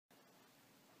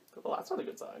Well, that's not a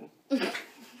good sign.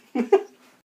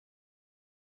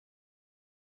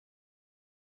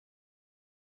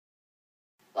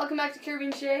 Welcome back to Kirby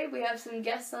and Shae. We have some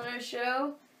guests on our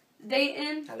show,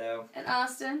 Dayton. Hello. And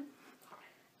Austin.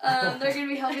 They're going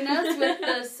to be helping us with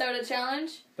the soda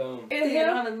challenge. Boom. You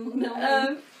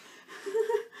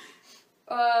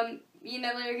and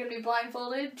Emily are going to be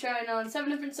blindfolded, trying on 7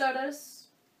 different sodas.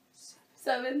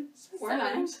 7. Or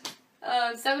 9.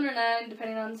 7 or 9,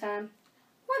 depending on the time.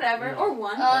 Whatever, or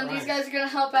 1. These guys are going to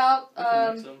help out.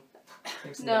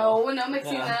 No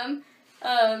mixing No. them.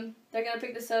 They're going to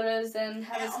pick the sodas and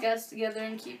have us guess together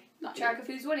and keep track of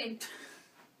who's winning.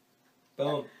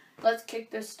 Boom. Let's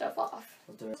kick this stuff off.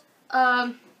 Let's do it.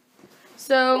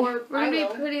 So Or we're I gonna be will.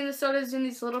 putting the sodas in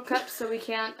these little cups, so we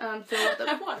can't feel what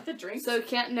I want the drink. so we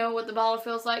can't know what the bottle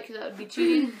feels like, because that would be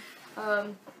cheating.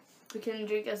 We can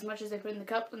drink as much as they put in the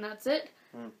cup, and that's it.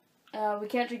 We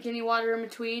can't drink any water in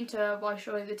between to wash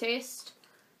away the taste.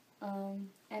 And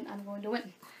I'm going to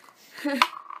win.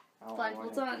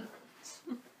 Blindfolds on.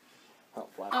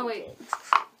 Oh, wait.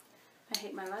 I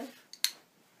hate my life.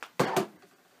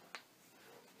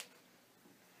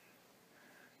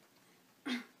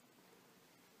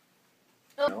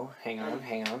 No, hang on.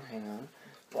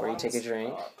 Before you take a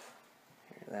drink.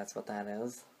 That's what that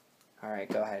is. Alright,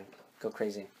 go ahead. Go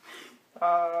crazy.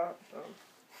 I've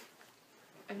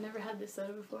never had this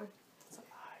soda before. That's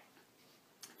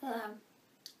a lie.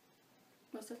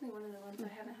 Most definitely one of the ones I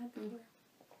haven't had before.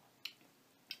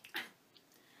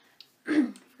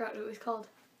 Forgot what it was called.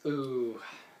 Ooh.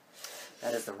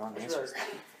 That is the wrong answer.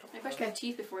 I brushed my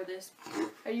teeth before this.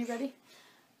 Are you ready?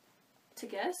 To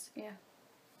guess? Yeah.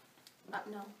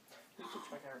 No. Am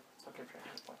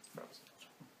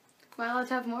I allowed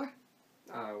to have more?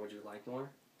 Would you like more?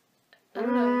 I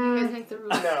don't know. You guys make the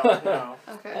rules. No.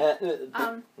 Okay.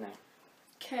 No.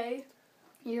 Okay.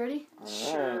 You ready?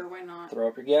 Sure, why not? Throw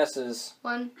up your guesses.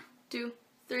 1, 2,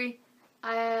 3.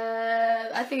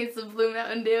 I think it's the Blue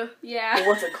Mountain Dew. Yeah. Well,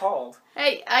 what's it called?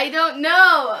 Hey, I don't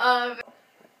know.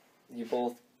 You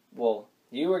both,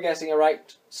 you were guessing it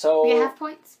right, so... We get half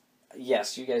points.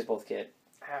 Yes, you guys both get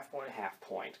Half point. half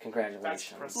point.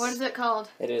 Congratulations. That's What is it called?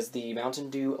 It is the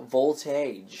Mountain Dew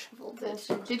Voltage. Voltage.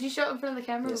 Did you show it in front of the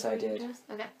camera? Yes, before I you did. did this?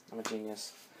 Okay. I'm a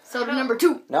genius. Soda number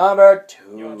 2. Number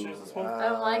 2. You wanna choose this one? I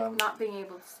don't like not being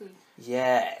able to see.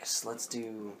 Yes, let's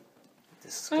do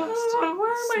disgusting.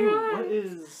 What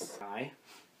is... Hi.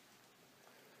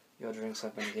 Your drinks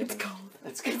have been given. It's cold.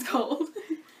 It's It's cold.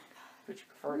 Would you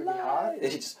prefer to be hot? They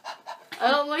just... I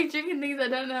don't like drinking things I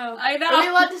don't know. I know. Are we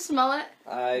allowed to smell it?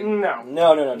 No,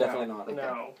 definitely not.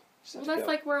 No. Well, that's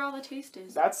like where all the taste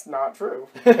is. That's not true.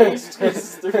 Taste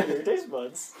is through your taste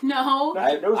buds. No.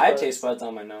 Not your nose I have buds. taste buds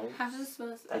on my nose. Half of the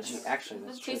smell. Actually, The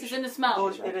that's taste true. is in the smell.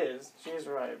 Well, it is. She's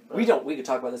right. But We could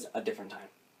talk about this a different time.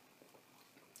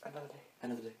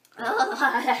 Another day.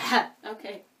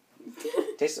 Okay.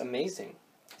 Tastes amazing.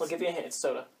 We'll give you a hint. It's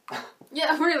soda.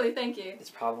 Yeah, really, thank you. It's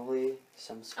probably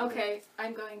some sort of... Okay,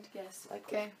 I'm going to guess. Like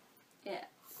Okay. Yeah.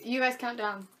 You guys count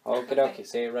down. Okie dokie.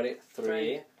 Say it ready.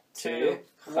 3, 2,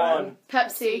 1.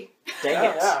 Pepsi. Dang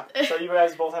it. Yeah. So you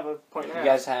guys both have a point and a half.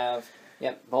 You guys have...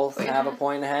 Yep, both Point and have a a half.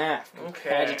 point and a half.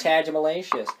 Okay.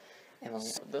 Congratulations. Emily,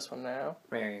 This one now.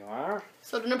 there you are.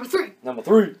 Soda number 3. Number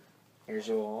 3. Here's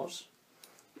yours.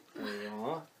 There you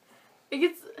are. It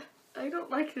gets... I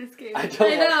don't like this game. I don't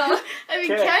know. I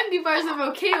mean, Okay. candy bars I'm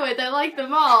okay with. I like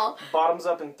them all. Bottoms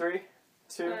up in 3,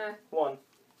 2, 1.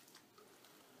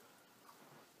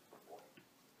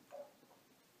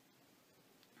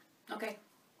 Okay.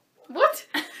 What?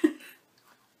 I'll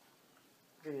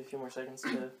give you a few more seconds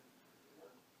to...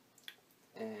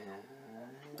 And...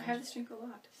 I have this drink a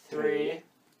lot. 3,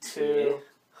 2,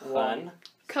 1.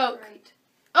 Coke. Right.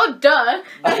 Oh, duh.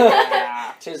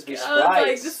 Yeah. Tis be I was like,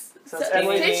 Sprite. this So it's it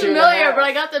Emily tastes 2 and a familiar, half. but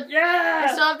I got the... I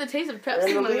Yeah! still have the taste of Pepsi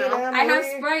in my Emily, mouth. I have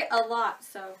Emily. Sprite a lot,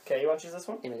 so. Okay, you want to choose this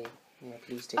one? Emily, yeah,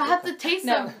 please take I your have cup. the taste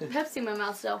No. of Pepsi in my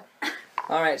mouth still.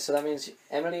 Alright, so that means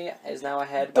Emily is now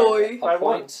ahead Doy. by By a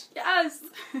point. Yes!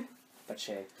 But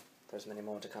Shae, there's many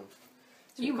more to come.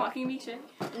 Are you mocking me, Shae?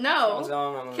 That one's No.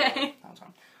 gone, that one's gone, Okay. that one's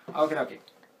gone. Okay, okay.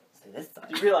 So this time,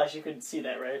 You realize you could see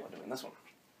that, right? we're doing this one.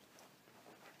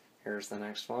 Here's the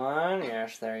next one.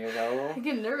 Yes, there you go. I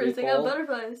get nervous. I got People.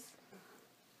 butterflies.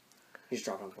 You just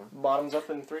dropped on one. Bottoms up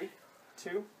in 3,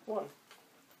 2, 1.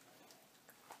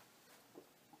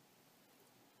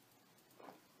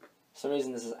 For some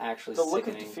reason, this is actually The look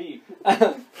of sickening. defeat.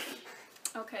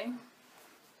 Okay.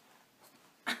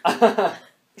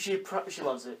 She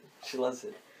loves it. She loves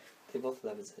it. They both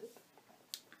love it.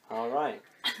 Alright.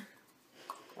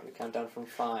 Let me count down from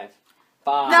 5.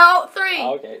 5. No, 3.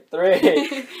 Okay.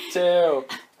 3, 2,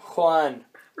 1.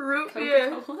 Root beer.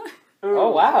 Coca-Cola. Ooh, Oh,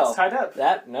 wow. It's tied up.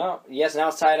 Yes, now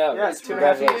it's tied up. Yeah, it's 2.5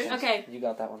 Congratulations. years. Okay. You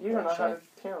got that one. You don't know how Shae.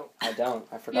 to count. I don't.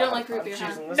 I forgot. You don't how like to root count. beer, huh?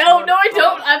 Choosing this No, one. no, I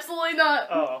don't. Absolutely not.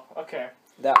 Oh, okay.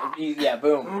 Yeah,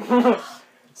 boom.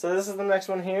 So this is the next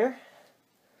one here.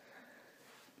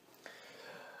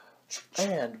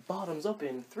 And bottoms up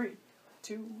in 3,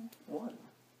 2, 1.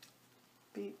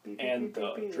 Beep, beep, beep, And beep, the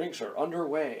beep, beep. drinks are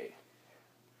underway.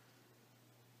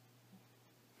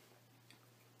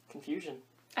 Confusion.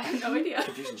 I have no idea.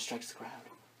 Confusion strikes the crowd.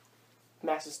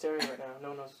 Mass hysteria right now. No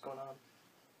one knows what's going on.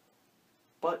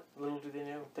 But little do they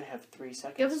know, they have 3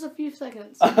 seconds. Give us a few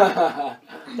seconds.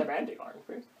 Demanding, aren't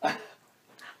we?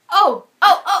 Oh!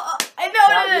 I know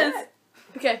Not what it is! yet.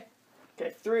 Okay.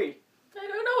 Okay, 3, I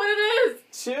don't know what it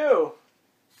is. 2,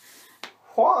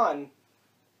 1.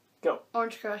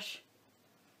 Orange Crush.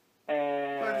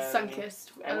 And... Or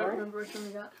Sunkissed. I don't Emery? remember which one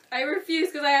we got. I refuse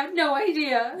because I have no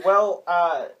idea. Well,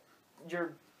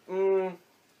 you're...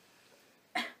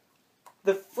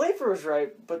 the flavor was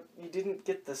right, but you didn't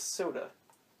get the soda.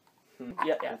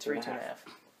 Yeah, 3, 2.5.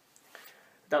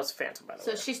 That was Phantom, by the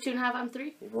So way. she's 2.5, I'm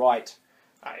 3? Right.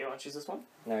 Alright, you want to choose this one?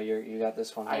 No, you got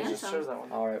this one. I Phantom. just chose that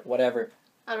one. All right, whatever.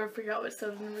 I don't forget what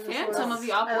subs number this Phantom was. of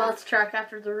the I Opera. lost track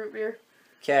after the root beer.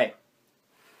 Okay.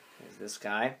 Here's this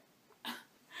guy.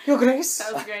 Yo, Grace!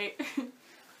 That was great.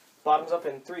 Bottoms up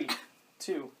in 3,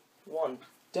 2, 1.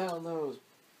 Down those.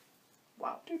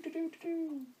 Wow.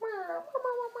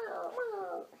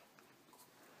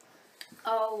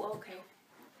 Oh, okay.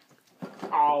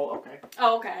 Oh, okay.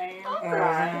 Okay. Okay.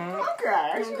 Okay.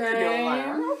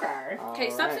 Okay,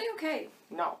 All stop right. saying okay.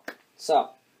 No. So,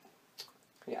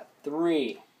 we got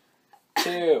 3,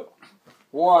 2,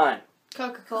 1.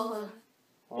 Coca-Cola.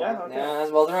 Yeah, okay. Yeah,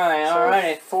 that's both right. So,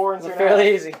 Alrighty. 4 and It's 3.5.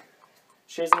 fairly easy.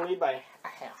 Shay's in the lead by a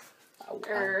half.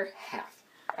 Half.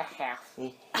 A half.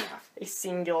 Half. A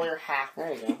singular half.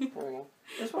 There you go. There we go.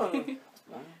 This one.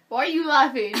 Why are you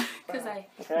laughing? Because I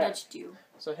Okay. nudged you.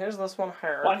 So here's this one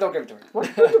here. Well, don't give it to her.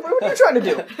 What are you trying to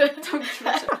do? Don't shoot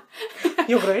it.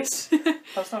 Yo, Grace.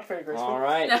 That's not very graceful. All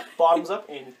right. Bottoms up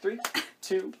in 3,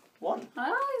 2, 1.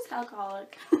 Oh, he's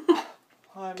alcoholic.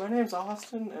 Hi, my name's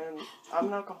Austin, and I'm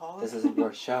an alcoholic. This isn't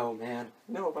your show, man.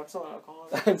 No, but I'm still an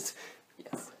alcoholic.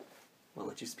 Yes. We'll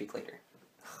let you speak later.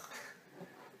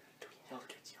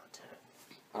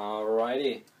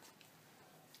 Alrighty.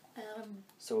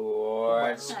 So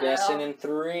we're guessing in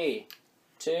 3,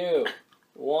 2,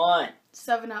 1.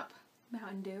 7-Up.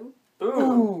 Mountain Dew.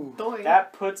 Ooh. Boy.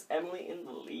 That puts Emily in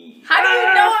the lead. How do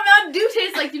you know what Mountain Dew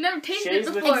tastes like? You never tasted Shay's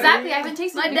it with before. Exactly, I haven't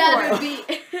tasted My it dad before. would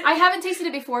be... I haven't tasted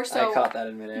it before, so... I caught that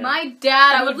in midair. My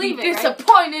dad I would would be leave it, right?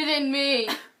 disappointed in me.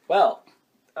 Well,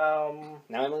 Um,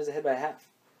 now Emily's ahead by half.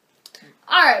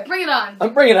 Alright, bring it on.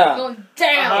 Bring it on. Going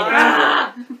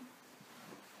down.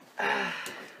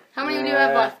 How many do you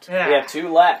have left? yeah. We have 2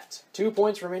 left. 2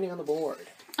 points remaining on the board.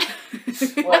 Well,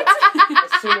 assuming they get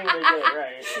it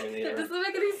right. That doesn't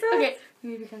make any sense. Okay,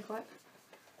 maybe you can quiet.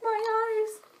 My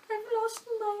eyes. I've lost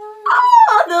my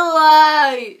Oh, the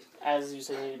light! As you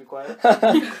say, you need to be quiet.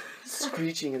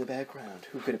 Screeching in the background.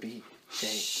 Who could it be?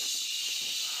 Shae.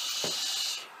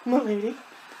 My lady.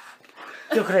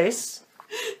 Yo, Grace.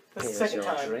 That's the Here's second your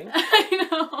time. drink. I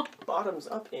know. Bottoms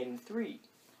up in 3,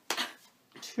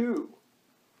 2,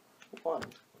 1.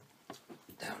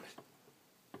 Down it.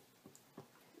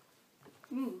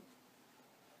 Mm.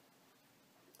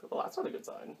 Well, that's not a good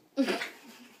sign. I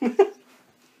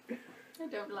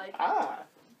don't like it. Ah.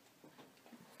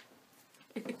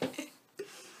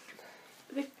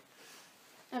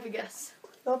 Have a guess.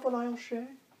 Up an aisle, Shae.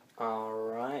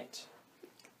 Alright.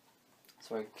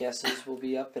 So our guesses will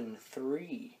be up in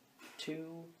 3,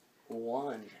 2,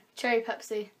 1. Cherry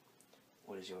Pepsi.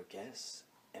 What is your guess,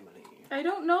 Emily? I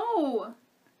don't know.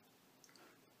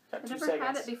 Got I've 2 never seconds.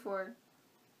 had it before.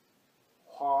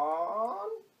 Juan?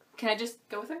 Can I just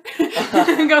go with her?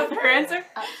 Go with her answer?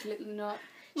 Absolutely not.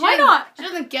 Why doesn't- not? She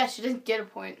doesn't guess. She doesn't get a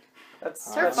point.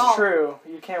 That's her fault. true.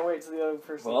 You can't wait till the other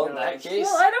person Well, in goes. that case,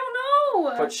 Well, I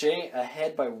don't know. put Shae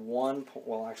ahead by 1 point.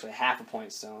 Well, actually, half a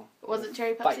point still. Was it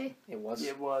Cherry Fight. Pepsi? It was.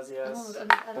 It was, yes. I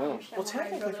don't Boom. understand Well, why my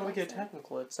technically, brother if you want likes to get it.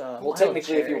 technical, it's Well, wild technically,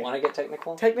 if you cherry. want to get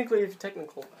technical. Technically, if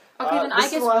technical. Okay, then this I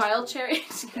is the guess last wild one. cherry.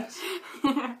 Yes.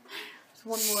 There's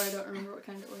one more. I don't remember what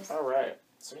kind it was. Alright.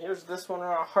 So here's this one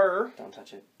on her. Don't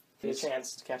touch it. Get a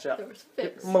chance to catch up. There was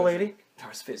Fizz. My lady.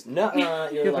 Horse fist. Nuh-uh,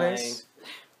 you're Your lying. face.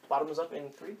 Bottoms up in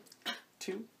 3,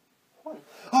 2, 1.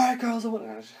 Alright, girls, I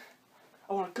want...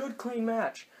 I want a good, clean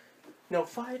match. No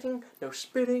fighting, no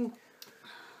spitting.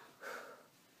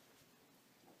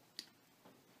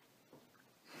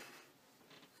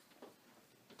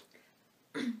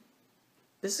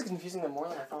 This is confusing them more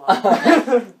than I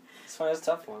thought. This one is a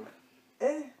tough one.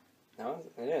 Eh. No,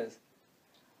 it is.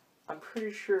 I'm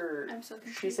pretty sure I'm so she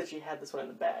confused. said she had this one in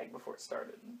the bag before it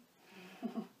started.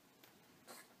 You'll never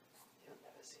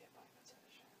see it by the side.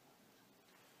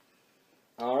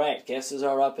 All right, guesses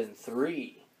are up in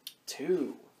 3,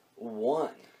 2, 1.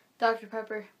 Dr.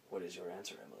 Pepper. What is your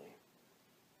answer, Emily?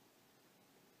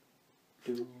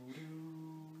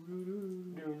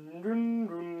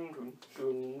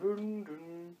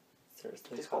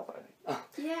 Seriously? Disqualified.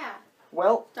 Yeah.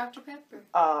 Well, Dr. Pepper. do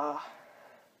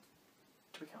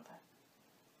we count that?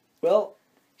 Well,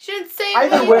 She didn't say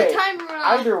Either when way. the timer went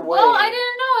off. Either way. Well, I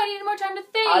didn't know. I needed more time to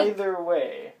think. Either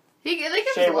way. They give us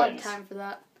Shae a lot of wins. time for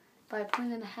that. By a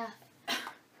point and a half.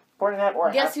 1.5 or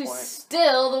a Guess half who's point.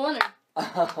 still the winner?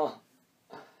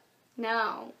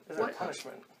 Now, Is there a what,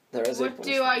 punishment? there is a what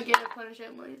do I get a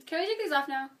punishment with? Can we take these off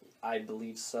now? I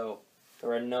believe so.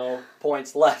 There are no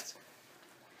points left.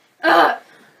 Uh,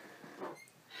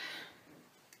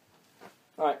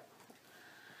 All right.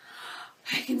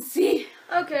 I can see.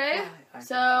 okay,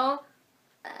 so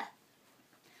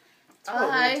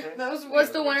I That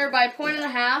was the winner by a point and a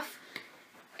half.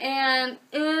 And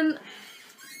in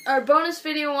our bonus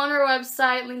video on our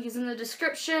website, link is in the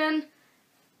description.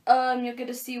 You'll get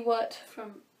to see what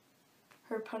From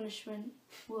her punishment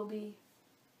will be.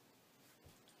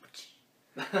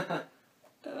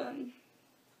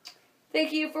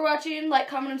 Thank you for watching. Like,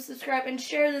 comment, and subscribe, and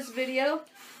share this video.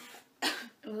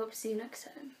 And we hope to see you next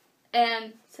time.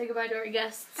 And say goodbye to our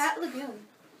guests. Fat Lagoon.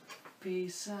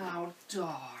 Peace out,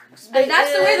 dogs. And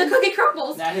that's the way the cookie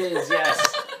crumbles. That is,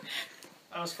 yes.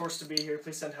 I was forced to be here.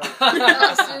 Please send help.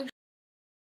 Austin.